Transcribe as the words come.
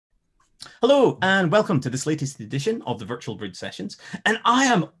Hello and welcome to this latest edition of the Virtual Bridge Sessions. And I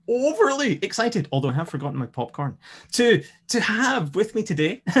am overly excited, although I have forgotten my popcorn, to have with me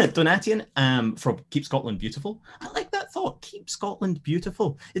today Donatian from Keep Scotland Beautiful. I like that thought, Keep Scotland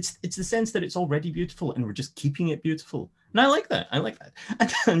Beautiful. It's the sense that it's already beautiful and we're just keeping it beautiful. And I like that.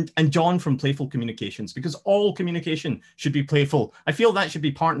 And John from Playful Communications, because all communication should be playful. I feel that should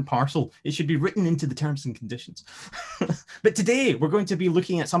be part and parcel. It should be written into the terms and conditions. But today we're going to be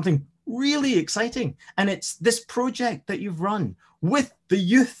looking at something really exciting. And it's this project that you've run with the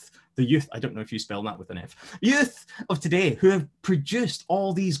youth, I don't know if you spell that with an F, youth of today, who have produced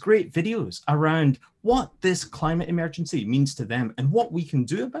all these great videos around what this climate emergency means to them and what we can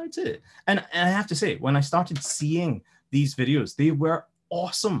do about it. And I have to say, when I started seeing these videos, they were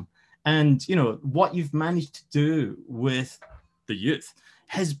awesome. And you know what you've managed to do with the youth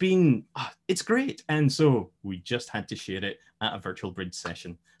has been, it's great. And so we just had to share it at a virtual bridge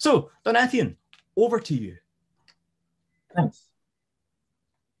session. So Donatian, over to you. Thanks.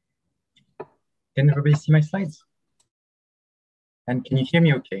 Can everybody see my slides? And can you hear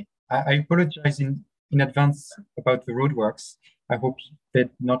me okay? I apologize in advance about the roadworks. I hope they're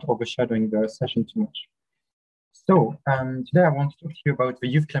not overshadowing the session too much. So today I want to talk to you about the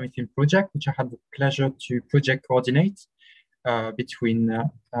Youth Climate Film Project, which I had the pleasure to project coordinate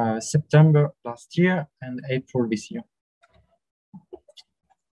between September last year and April this year.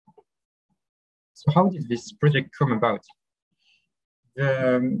 So how did this project come about?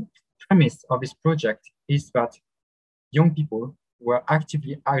 The premise of this project is that young people were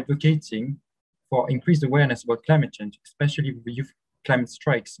actively advocating for increased awareness about climate change, especially with the youth climate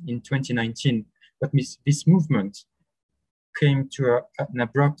strikes in 2019. But this movement came to an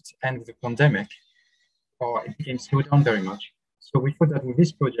abrupt end with the pandemic, or it became slowed down very much. So we thought that with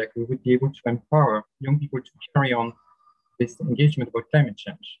this project, we would be able to empower young people to carry on this engagement about climate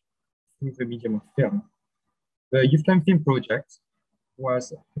change through the medium of film. The Youth Climate Film Project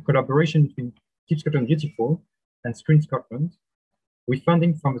was a collaboration between Keep Scotland Beautiful and Screen Scotland, with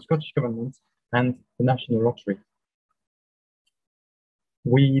funding from the Scottish Government and the National Lottery.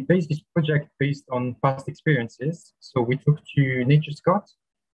 We based this project based on past experiences. So we talked to Nature Scott,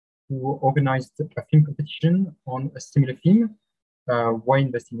 who organized a film competition on a similar theme, Why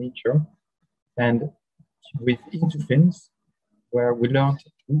Invest in Nature, and with Into Films, where we learned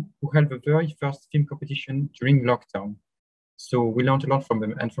who held the very first film competition during lockdown. So we learned a lot from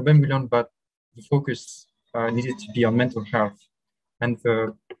them, and from them we learned that the focus needed to be on mental health and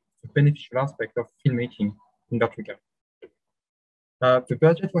the beneficial aspect of filmmaking in that regard. The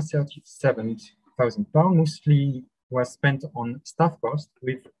budget was £37,000, mostly was spent on staff costs,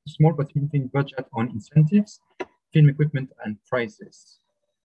 with a small but significant budget on incentives, film equipment, and prizes.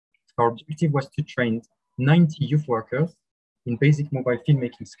 Our objective was to train 90 youth workers in basic mobile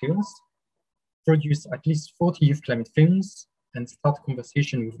filmmaking skills, produce at least 40 youth climate films, and start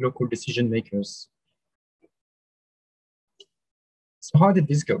conversation with local decision makers. So how did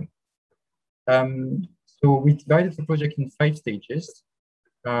this go? So we divided the project in 5 stages.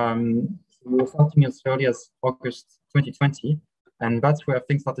 We were starting as early as August 2020, and that's where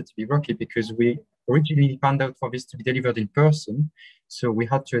things started to be rocky, because we originally planned out for this to be delivered in person. So we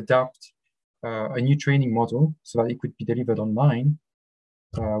had to adapt a new training model so that it could be delivered online,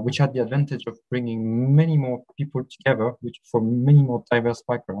 which had the advantage of bringing many more people together, which from many more diverse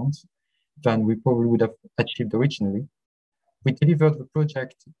backgrounds than we probably would have achieved originally. We delivered the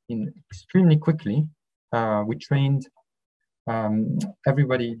project in extremely quickly. We trained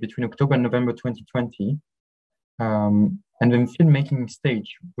everybody between October and November 2020. And then filmmaking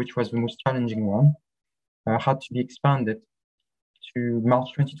stage, which was the most challenging one, had to be expanded to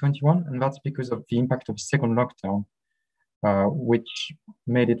March 2021. And that's because of the impact of the second lockdown, which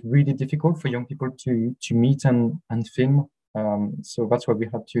made it really difficult for young people to meet and film. So that's why we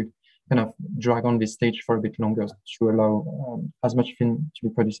had to kind of drag on this stage for a bit longer to allow as much film to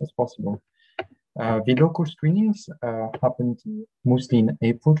be produced as possible. The local screenings happened mostly in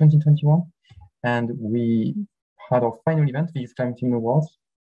April 2021, and we had our final event, the Youth Climate Film Awards,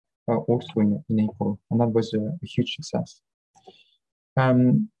 also in April, and that was a huge success. For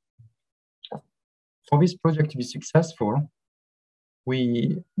this project to be successful,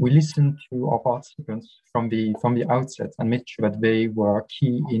 we listened to our participants from the outset and made sure that they were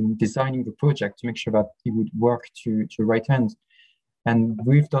key in designing the project to make sure that it would work to right hand. And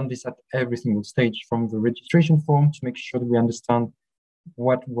we've done this at every single stage, from the registration form to make sure that we understand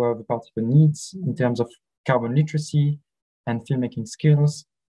what were the participant needs in terms of carbon literacy and filmmaking skills,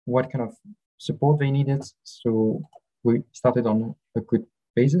 what kind of support they needed. So we started on a good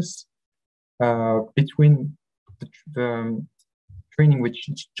basis. Between the training, which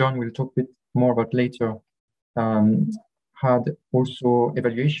John will talk a bit more about later, had also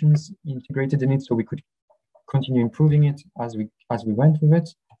evaluations integrated in it, so we could continue improving it as we went with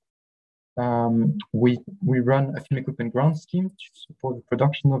it. We run a film equipment grant scheme to support the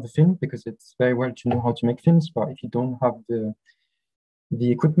production of the film, because it's very well to know how to make films, but if you don't have the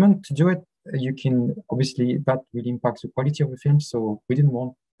equipment to do it, you can obviously, that will impact the quality of the film. So we didn't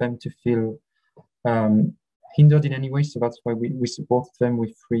want them to feel hindered in any way. So that's why we support them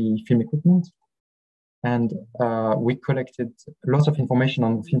with free film equipment. And we collected lots of information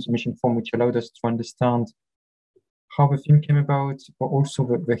on the film submission form, which allowed us to understand how the film came about, but also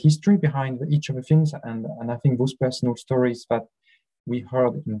the history behind each of the films. And I think those personal stories that we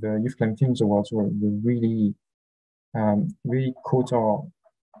heard in the Youth Climb Films Awards were really caught our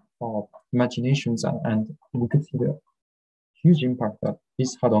imaginations, and we could see the huge impact that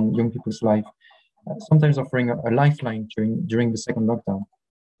this had on young people's life, sometimes offering a lifeline during the second lockdown.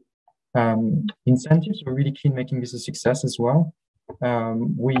 Incentives were really key in making this a success as well.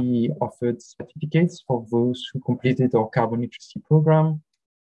 We offered certificates for those who completed our carbon literacy program,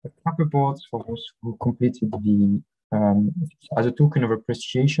 tracker boards for those who completed the, as a token of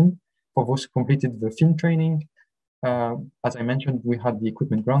appreciation for those who completed the film training. As I mentioned, we had the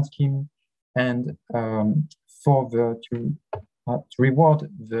equipment grant scheme, and to reward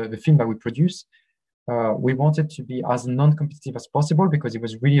the film that we produce, we wanted to be as non-competitive as possible, because it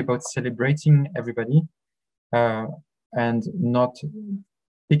was really about celebrating everybody and not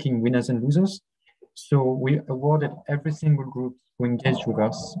picking winners and losers. So we awarded every single group who engaged with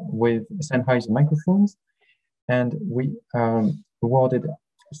us with Sennheiser microphones, and we awarded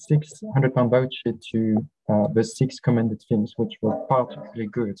 £600 voucher to the 6 commended films, which were particularly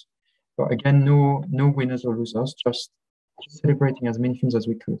good. But again, no winners or losers, just celebrating as many films as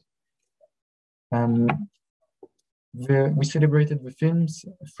we could. We celebrated the films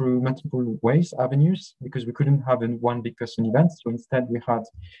through multiple avenues, because we couldn't have one big person event. So instead, we had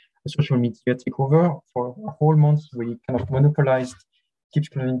a social media takeover for a whole month. We kind of monopolized Keep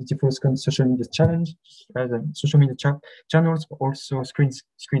Scrolling Beautiful's social media challenge, social media channels, but also Screen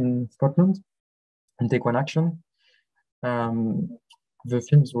Scotland and Take One Action. The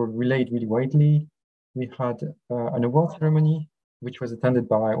films were relayed really widely. We had an award ceremony, which was attended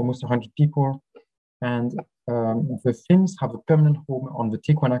by almost 100 people. And the films have a permanent home on the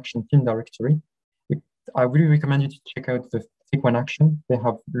Take One Action film directory. I really recommend you to check out the Take One Action. They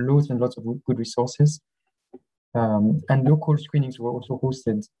have loads and lots of good resources. And local screenings were also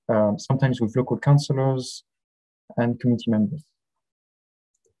hosted, sometimes with local councillors and community members.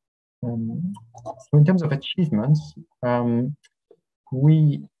 So in terms of achievements, as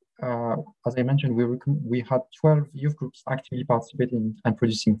I mentioned, we had 12 youth groups actively participating and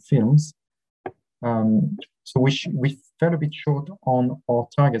producing films. So we fell a bit short on our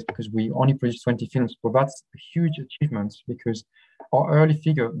targets, because we only produced 20 films, but that's a huge achievement, because our early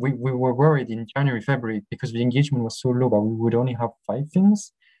figure, we were worried in January, February, because the engagement was so low, but we would only have 5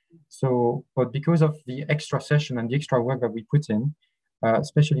 films. So, but because of the extra session and the extra work that we put in,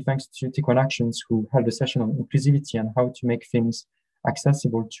 especially thanks to Take One Actions, who held a session on inclusivity and how to make films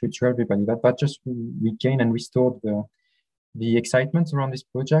accessible to everybody, that just regained and restored the excitement around this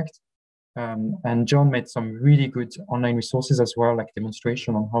project. And John made some really good online resources as well, like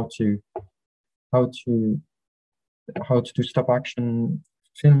demonstration on how to do stop action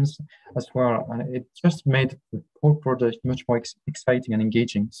films as well, and it just made the whole project much more exciting and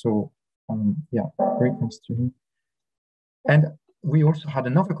engaging. So yeah, great thanks to him. And we also had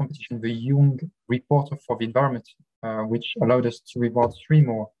another competition, the Young Reporter for the Environment, which allowed us to reward 3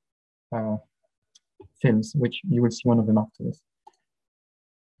 more films, which you will see one of them after this.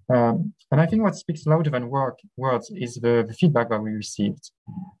 And I think what speaks louder than words is the feedback that we received.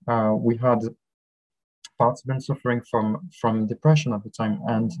 We had participants suffering from depression at the time,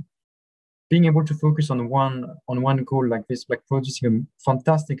 and being able to focus on one goal like this, like producing a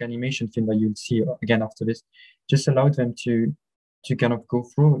fantastic animation film that you'll see again after this, just allowed them to kind of go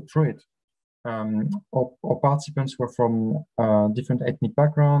through it. Our participants were from different ethnic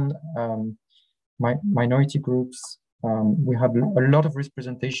background, minority groups. We had a lot of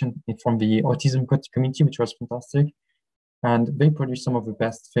representation from the autism community, which was fantastic, and they produced some of the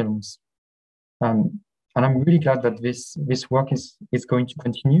best films. And I'm really glad that this work is going to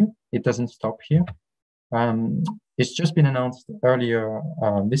continue. It doesn't stop here. It's just been announced earlier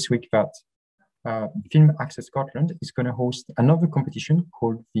this week that Film Access Scotland is going to host another competition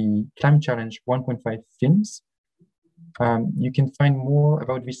called the Climate Challenge 1.5 Films. You can find more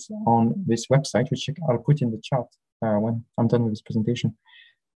about this on this website, which I'll put in the chat when I'm done with this presentation.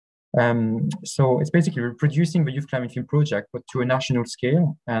 So it's basically reproducing the Youth Climate Film Project, but to a national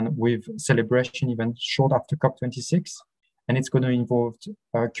scale and with celebration even short after COP26. And it's going to involve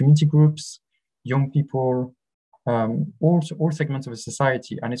community groups, young people, all segments of the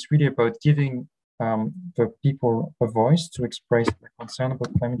society. And it's really about giving the people a voice to express their concern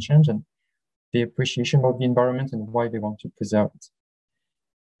about climate change and the appreciation of the environment and why they want to preserve it.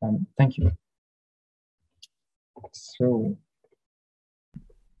 Thank you. So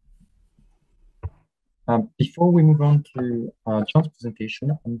before we move on to John's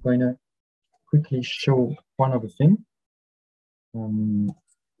presentation, I'm going to quickly show one other thing.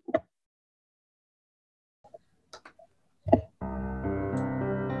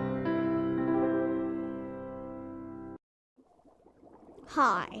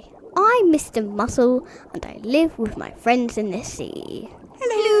 Hi, I'm Mr. Mussel and I live with my friends in the sea.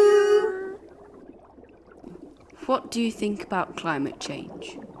 Hello! What do you think about climate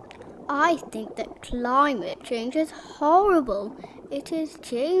change? I think that climate change is horrible. It is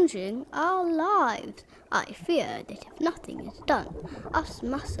changing our lives. I fear that if nothing is done, us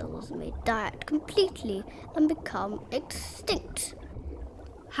mussels may die out completely and become extinct.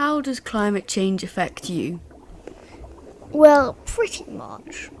 How does climate change affect you? Well, pretty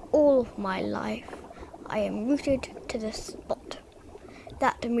much all of my life I am rooted to the spot.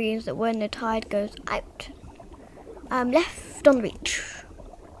 That means that when the tide goes out, I'm left on the beach.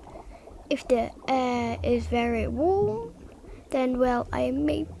 If the air is very warm, then well, I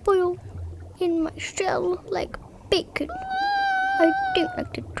may boil in my shell like bacon. I don't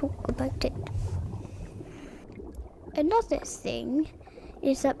like to talk about it. Another thing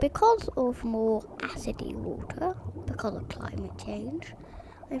is that because of more acidy water, because of climate change,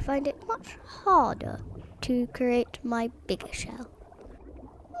 I find it much harder to create my bigger shell.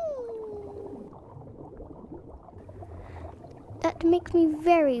 That makes me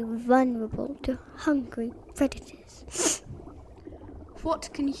very vulnerable to hungry predators.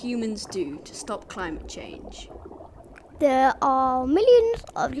 What can humans do to stop climate change? There are millions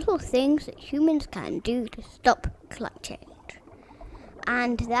of little things that humans can do to stop climate change.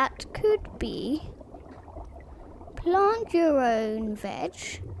 And that could be plant your own veg,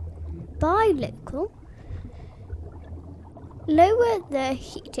 buy local, lower the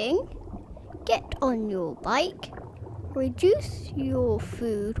heating, get on your bike, reduce your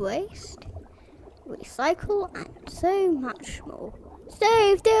food waste, recycle, and so much more.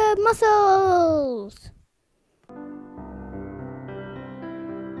 Save the mussels!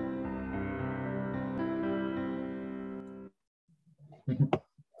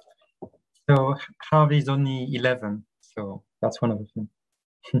 So Harvey is only 11, so that's one of the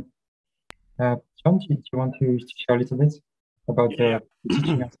things. John, do you want to share a little bit about the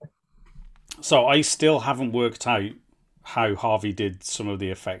teaching aspect? So I still haven't worked out how Harvey did some of the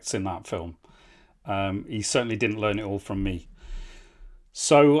effects in that film. He certainly didn't learn it all from me.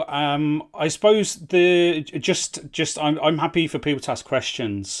 So I suppose I'm happy for people to ask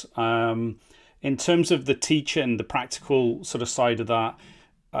questions. In terms of the teacher and the practical sort of side of that,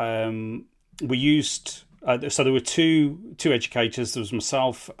 we used so there were two educators. There was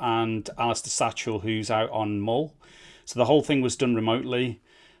myself and Alistair Satchell, who's out on Mull. So the whole thing was done remotely.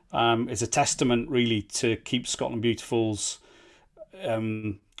 It's a testament really to Keep Scotland Beautiful's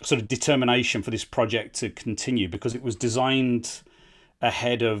sort of determination for this project to continue, because it was designed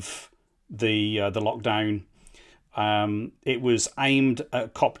ahead of the lockdown. It was aimed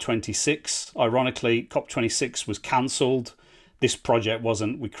at COP26. Ironically, COP26 was cancelled. This project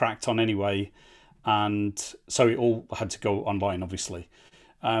wasn't. We cracked on anyway, and so it all had to go online, obviously.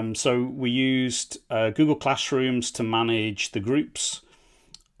 So we used Google Classrooms to manage the groups.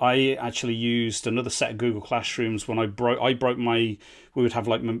 I actually used another set of Google Classrooms when I broke my. We would have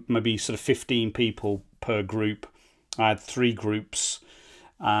like maybe sort of 15 people per group. I had 3 groups,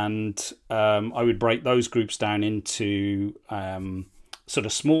 and I would break those groups down into sort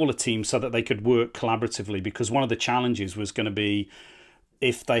of smaller teams so that they could work collaboratively. Because one of the challenges was going to be,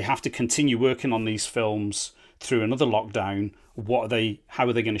 if they have to continue working on these films through another lockdown, how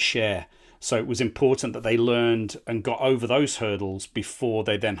are they going to share? So it was important that they learned and got over those hurdles before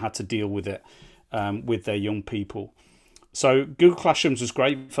they then had to deal with it with their young people. So Google Classrooms was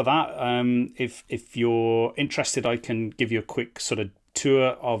great for that. If you're interested, I can give you a quick sort of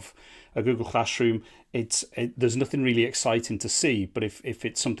tour of a Google Classroom. There's nothing really exciting to see, but if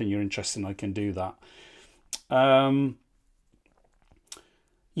it's something you're interested in, I can do that.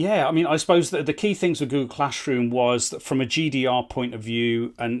 Yeah, I mean, I suppose that the key things with Google Classroom was that from a GDR point of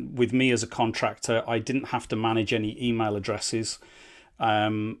view, and with me as a contractor, I didn't have to manage any email addresses.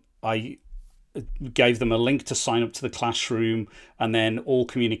 I gave them a link to sign up to the classroom, and then all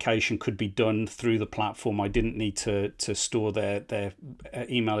communication could be done through the platform. I didn't need to store their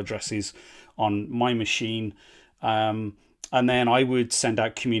email addresses on my machine. And then I would send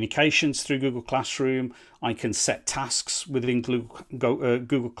out communications through Google Classroom. I can set tasks within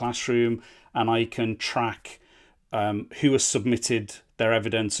Google Classroom, and I can track who has submitted their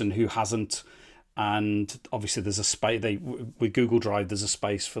evidence and who hasn't. And obviously there's a space, with Google Drive, there's a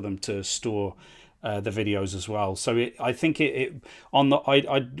space for them to store the videos as well. So we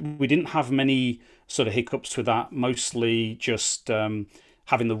didn't have many sort of hiccups with that, mostly just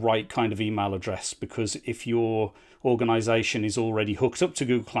having the right kind of email address, because if your organization is already hooked up to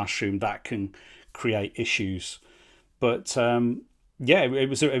Google Classroom, that can create issues. But yeah, it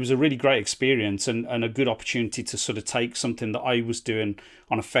was a really great experience, and a good opportunity to sort of take something that I was doing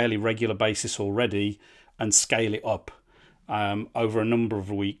on a fairly regular basis already and scale it up over a number of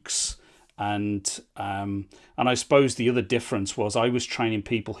weeks. And I suppose the other difference was I was training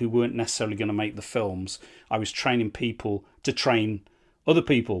people who weren't necessarily going to make the films. I was training people to train other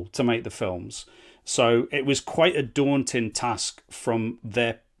people to make the films. So it was quite a daunting task from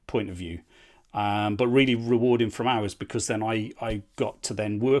their point of view. But really rewarding from ours, because then I got to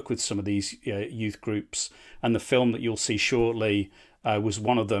then work with some of these youth groups, and the film that you'll see shortly was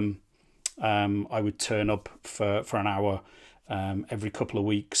one of them. I would turn up for an hour every couple of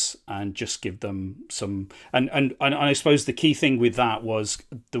weeks and just give them some. And I suppose the key thing with that was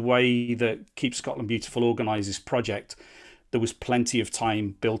the way that Keep Scotland Beautiful organised this project. There was plenty of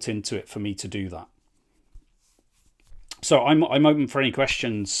time built into it for me to do that. So I'm open for any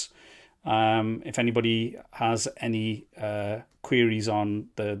questions. If anybody has any queries on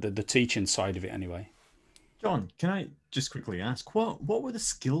the teaching side of it anyway. John, can I just quickly ask, what were the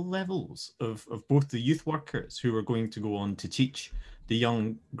skill levels of both the youth workers who were going to go on to teach the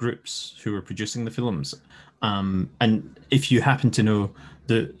young groups who were producing the films? And if you happen to know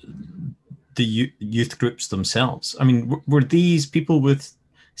the youth groups themselves, I mean, were these people with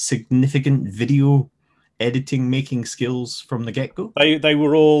significant video editing making skills from the get-go? They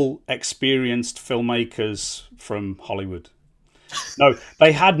were all experienced filmmakers from Hollywood. No,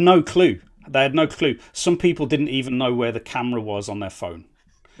 they had no clue. They had no clue. Some people didn't even know where the camera was on their phone.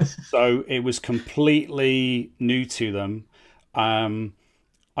 So it was completely new to them.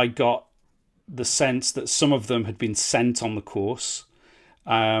 I got the sense that some of them had been sent on the course.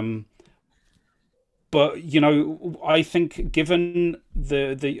 But, you know, I think given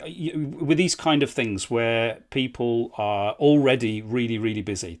with these kind of things where people are already really, really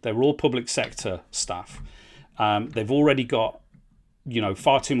busy, they're all public sector staff. They've already got, you know,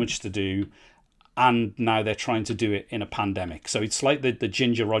 far too much to do. And now they're trying to do it in a pandemic. So it's like the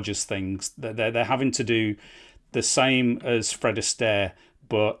Ginger Rogers things. They're having to do the same as Fred Astaire,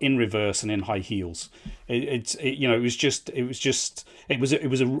 but in reverse and in high heels. It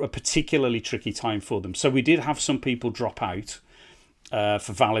was a particularly tricky time for them. So we did have some people drop out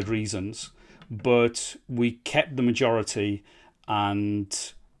for valid reasons, but we kept the majority,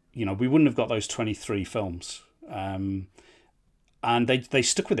 and you know, we wouldn't have got those 23 films. And they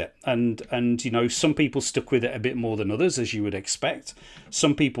stuck with it, and you know, some people stuck with it a bit more than others, as you would expect.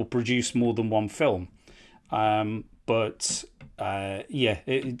 Some people produced more than one film, but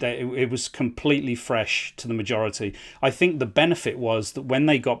it was completely fresh to the majority. I think the benefit was that when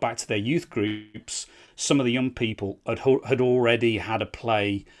they got back to their youth groups, some of the young people had already had a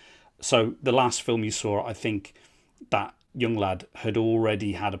play. So the last film you saw, I think that young lad had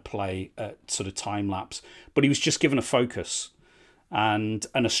already had a play at sort of time lapse, but he was just given a focus and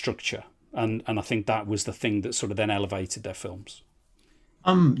a structure, and I think that was the thing that sort of then elevated their films.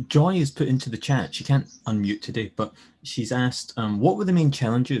 Joy has put into the chat, she can't unmute today, but she's asked, what were the main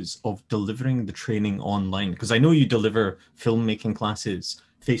challenges of delivering the training online? Because I know you deliver filmmaking classes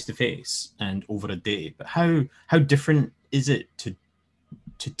face-to-face and over a day, but how different is it to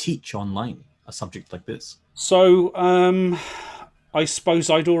teach online a subject like this? So I suppose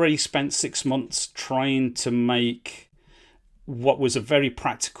I'd already spent 6 months trying to make what was a very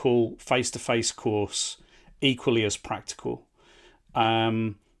practical face-to-face course equally as practical.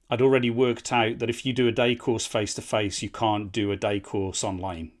 I'd already worked out that if you do a day course face-to-face, you can't do a day course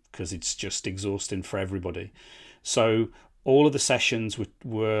online because it's just exhausting for everybody. So all of the sessions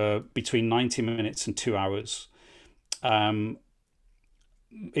were between 90 minutes and 2 hours.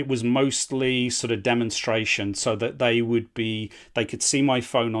 It was mostly sort of demonstration, so that they could see my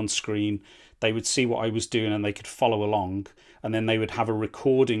phone on screen, they would see what I was doing, and they could follow along, and then they would have a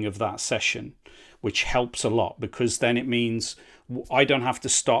recording of that session, which helps a lot, because then it means I don't have to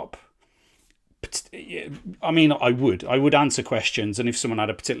stop I mean, I would answer questions, and if someone had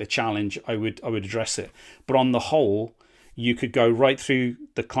a particular challenge, I would address it. But on the whole, you could go right through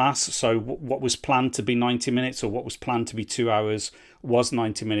the class. So what was planned to be 90 minutes or what was planned to be 2 hours was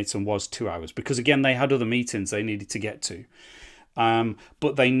 90 minutes and was 2 hours. Because again, they had other meetings they needed to get to.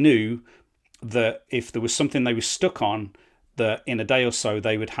 But they knew that if there was something they were stuck on, that in a day or so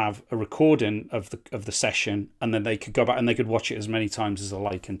they would have a recording of the session, and then they could go back and they could watch it as many times as they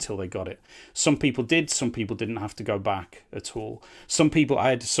like until they got it. Some people did, some people didn't have to go back at all. Some people, I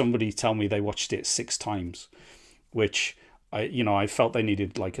had somebody tell me they watched it 6 times, which I felt they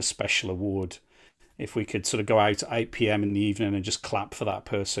needed like a special award. If we could sort of go out at 8 p.m. in the evening and just clap for that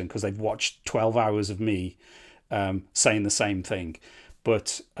person because they've watched 12 hours of me saying the same thing.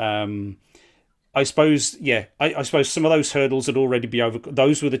 But I suppose, I suppose some of those hurdles had already been over.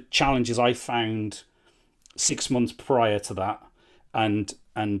 Those were the challenges I found 6 months prior to that, and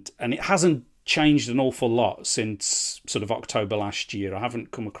it hasn't changed an awful lot since sort of October last year. I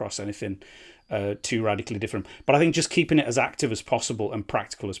haven't come across anything too radically different. But I think just keeping it as active as possible and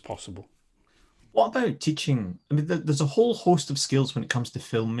practical as possible. What about teaching? I mean, there's a whole host of skills when it comes to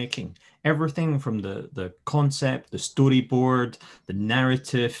filmmaking. Everything from the concept, the storyboard, the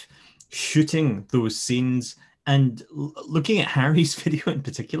narrative, shooting those scenes, and looking at Harry's video in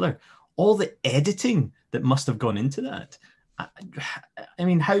particular, all the editing that must have gone into that. I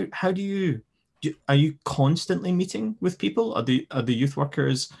mean, how do you are you constantly meeting with people? Are the youth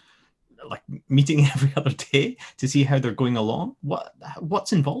workers like meeting every other day to see how they're going along?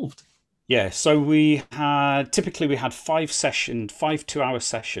 What's involved? Yeah, so we had 5 2-hour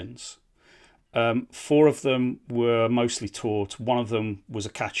sessions. 4 of them were mostly taught. 1 of them was a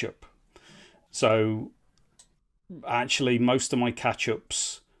catch-up. So actually, most of my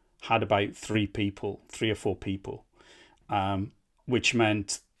catch-ups had about 3 or 4 people, which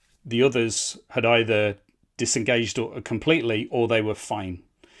meant the others had either disengaged completely or they were fine.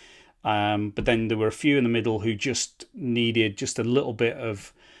 But then there were a few in the middle who just needed just a little bit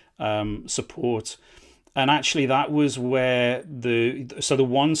of support. And actually that was where the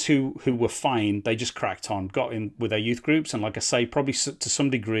ones who were fine, they just cracked on, got in with their youth groups, and like I say, probably to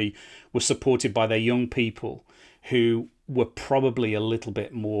some degree were supported by their young people who were probably a little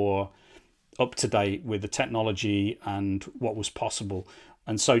bit more up to date with the technology and what was possible.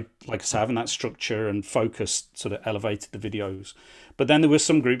 And so, like I said, having that structure and focus sort of elevated the videos. But then there were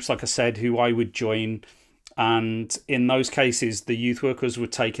some groups, like I said, who I would join, and in those cases the youth workers were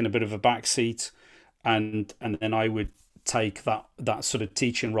taking a bit of a backseat, and then I would take that sort of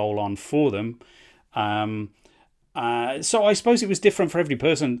teaching role on for them. So I suppose it was different for every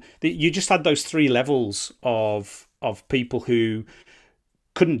person. You just had those 3 levels of people who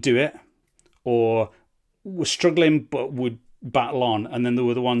couldn't do it or were struggling but would battle on, and then there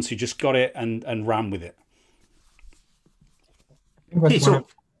were the ones who just got it and ran with it. Hey, so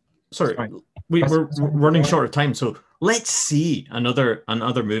sorry. We're running short of time, so let's see another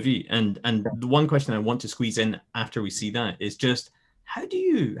movie. And the one question I want to squeeze in after we see that is just how do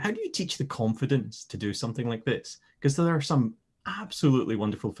you teach the confidence to do something like this? Because there are some absolutely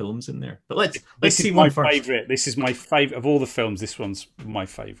wonderful films in there. But let's see one first. Favorite. This is my favorite of all the films. This one's my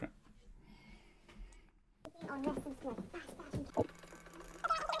favorite.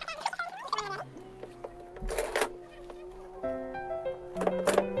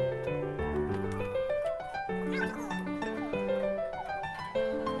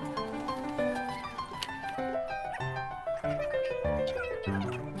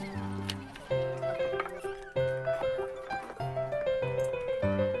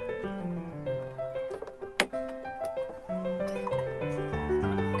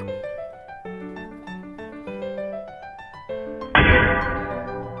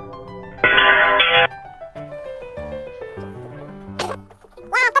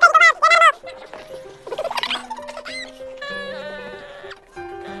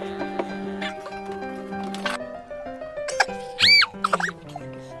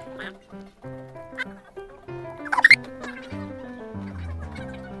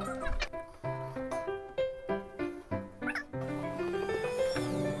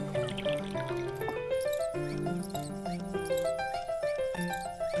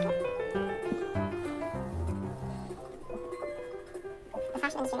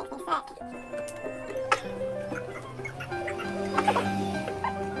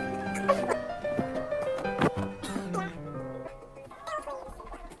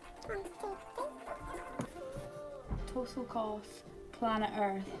 Total cough, planet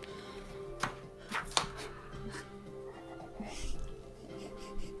Earth.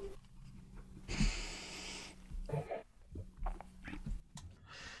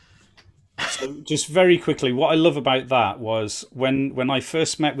 Just very quickly, what I love about that was when I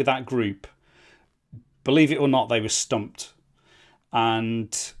first met with that group, believe it or not, they were stumped.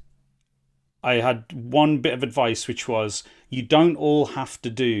 And I had one bit of advice, which was you don't all have to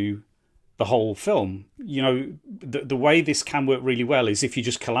do the whole film. You know, the way this can work really well is if you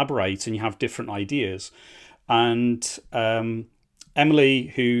just collaborate and you have different ideas. And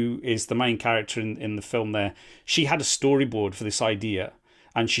Emily, who is the main character in the film there, she had a storyboard for this idea.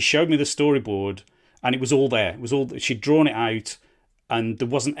 And she showed me the storyboard and it was all there. It was all, she'd drawn it out and there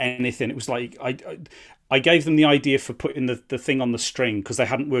wasn't anything. It was like, I gave them the idea for putting the thing on the string because they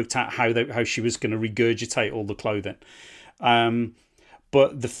hadn't worked out how she was going to regurgitate all the clothing.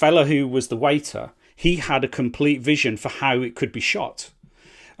 But the fella who was the waiter, he had a complete vision for how it could be shot.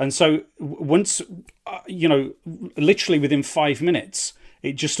 And so once, you know, literally within 5 minutes,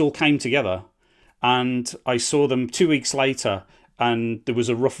 it just all came together. And I saw them 2 weeks later, and there was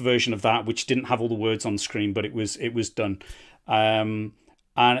a rough version of that which didn't have all the words on screen, but it was done. And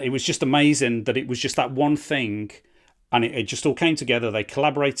it was just amazing that it was just that one thing, and it just all came together. They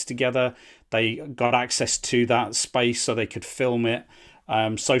collaborated together. They got access to that space so they could film it,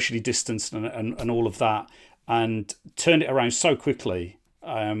 socially distanced and all of that, and turned it around so quickly.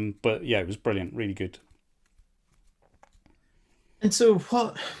 But yeah, it was brilliant, really good. And so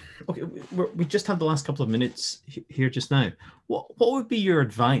what, okay, we just had the last couple of minutes here just now. What would be your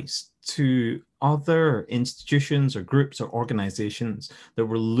advice to other institutions or groups or organizations that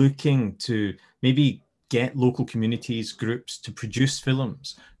were looking to maybe get local communities, groups to produce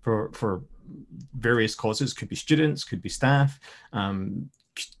films for various causes? Could be students, could be staff,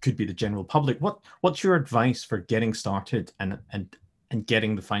 could be the general public. What's your advice for getting started and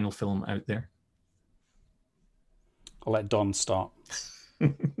getting the final film out there? I'll let Don start.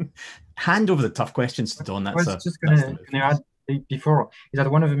 Hand over the tough questions to Don. I was just going to add before is that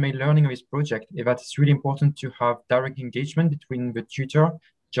one of the main learning of this project is that it's really important to have direct engagement between the tutor,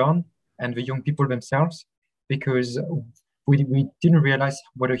 John, and the young people themselves, because we didn't realize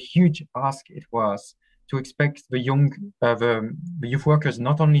what a huge ask it was to expect the youth workers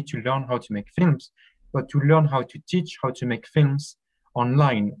not only to learn how to make films, but to learn how to teach how to make films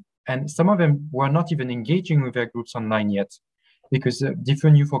online. And some of them were not even engaging with their groups online yet, because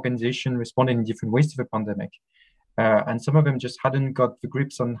different youth organizations responded in different ways to the pandemic. And some of them just hadn't got the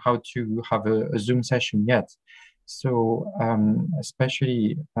grips on how to have a Zoom session yet. So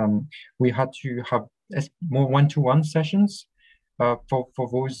especially we had to have more one-to-one sessions for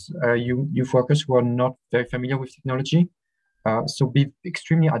those youth workers who are not very familiar with technology. So be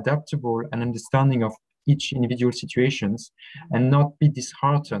extremely adaptable and understanding of each individual situations, and not be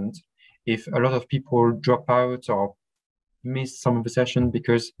disheartened if a lot of people drop out or miss some of the session,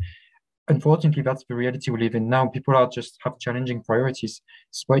 because unfortunately that's the reality we live in now. People are just have challenging priorities.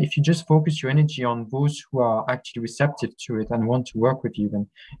 So if you just focus your energy on those who are actually receptive to it and want to work with you, then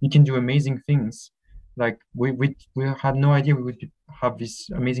you can do amazing things. Like we had no idea we would have these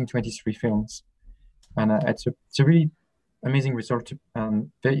amazing 23 films, and it's a really amazing result.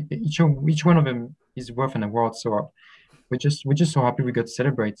 Each one of them is worth an award. So we're just so happy we got to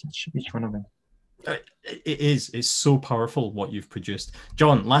celebrate each one of them. It's so powerful what you've produced.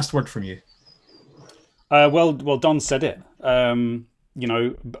 John, last word from you. Well, Don said it. You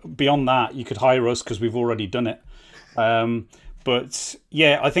know, beyond that, you could hire us because we've already done it. But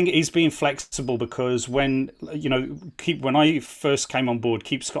yeah, I think it is being flexible, because when I first came on board,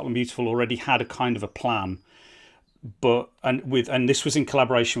 Keep Scotland Beautiful already had a kind of a plan. And this was in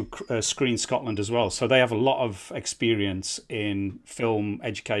collaboration with Screen Scotland as well, so they have a lot of experience in film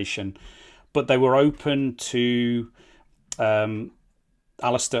education, but they were open to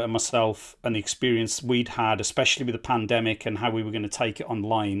Alistair and myself and the experience we'd had, especially with the pandemic and how we were going to take it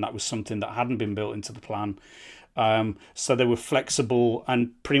online. That was something that hadn't been built into the plan. So they were flexible,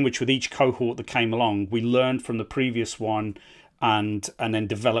 and pretty much with each cohort that came along, we learned from the previous one and then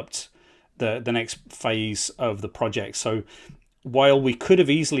developed the next phase of the project. So while we could have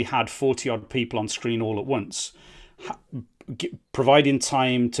easily had 40 odd people on screen all at once, providing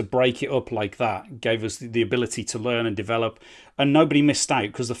time to break it up like that gave us the ability to learn and develop, and nobody missed out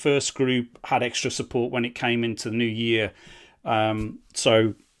because the first group had extra support when it came into the new year.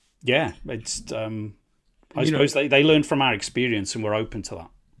 So yeah, it's I suppose they learned from our experience, and we're open to that.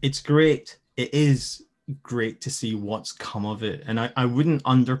 It's great. It is great to see what's come of it, and I wouldn't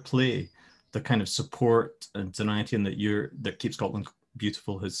underplay the kind of support and donation that Keep Scotland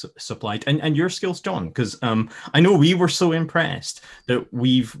beautiful has supplied, and your skills, John, because I know we were so impressed that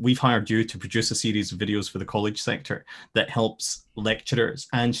we've hired you to produce a series of videos for the college sector that helps lecturers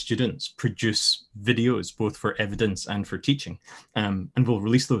and students produce videos both for evidence and for teaching, and we'll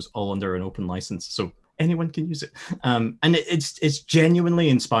release those all under an open license, so anyone can use it. And it's genuinely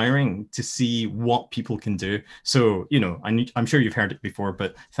inspiring to see what people can do. So, you know, I'm sure you've heard it before,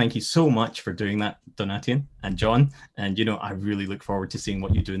 but thank you so much for doing that, Donatian and John. And, you know, I really look forward to seeing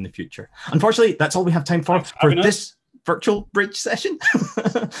what you do in the future. Unfortunately, that's all we have time for this virtual bridge session.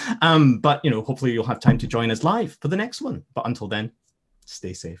 But, you know, hopefully you'll have time to join us live for the next one. But until then,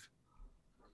 stay safe.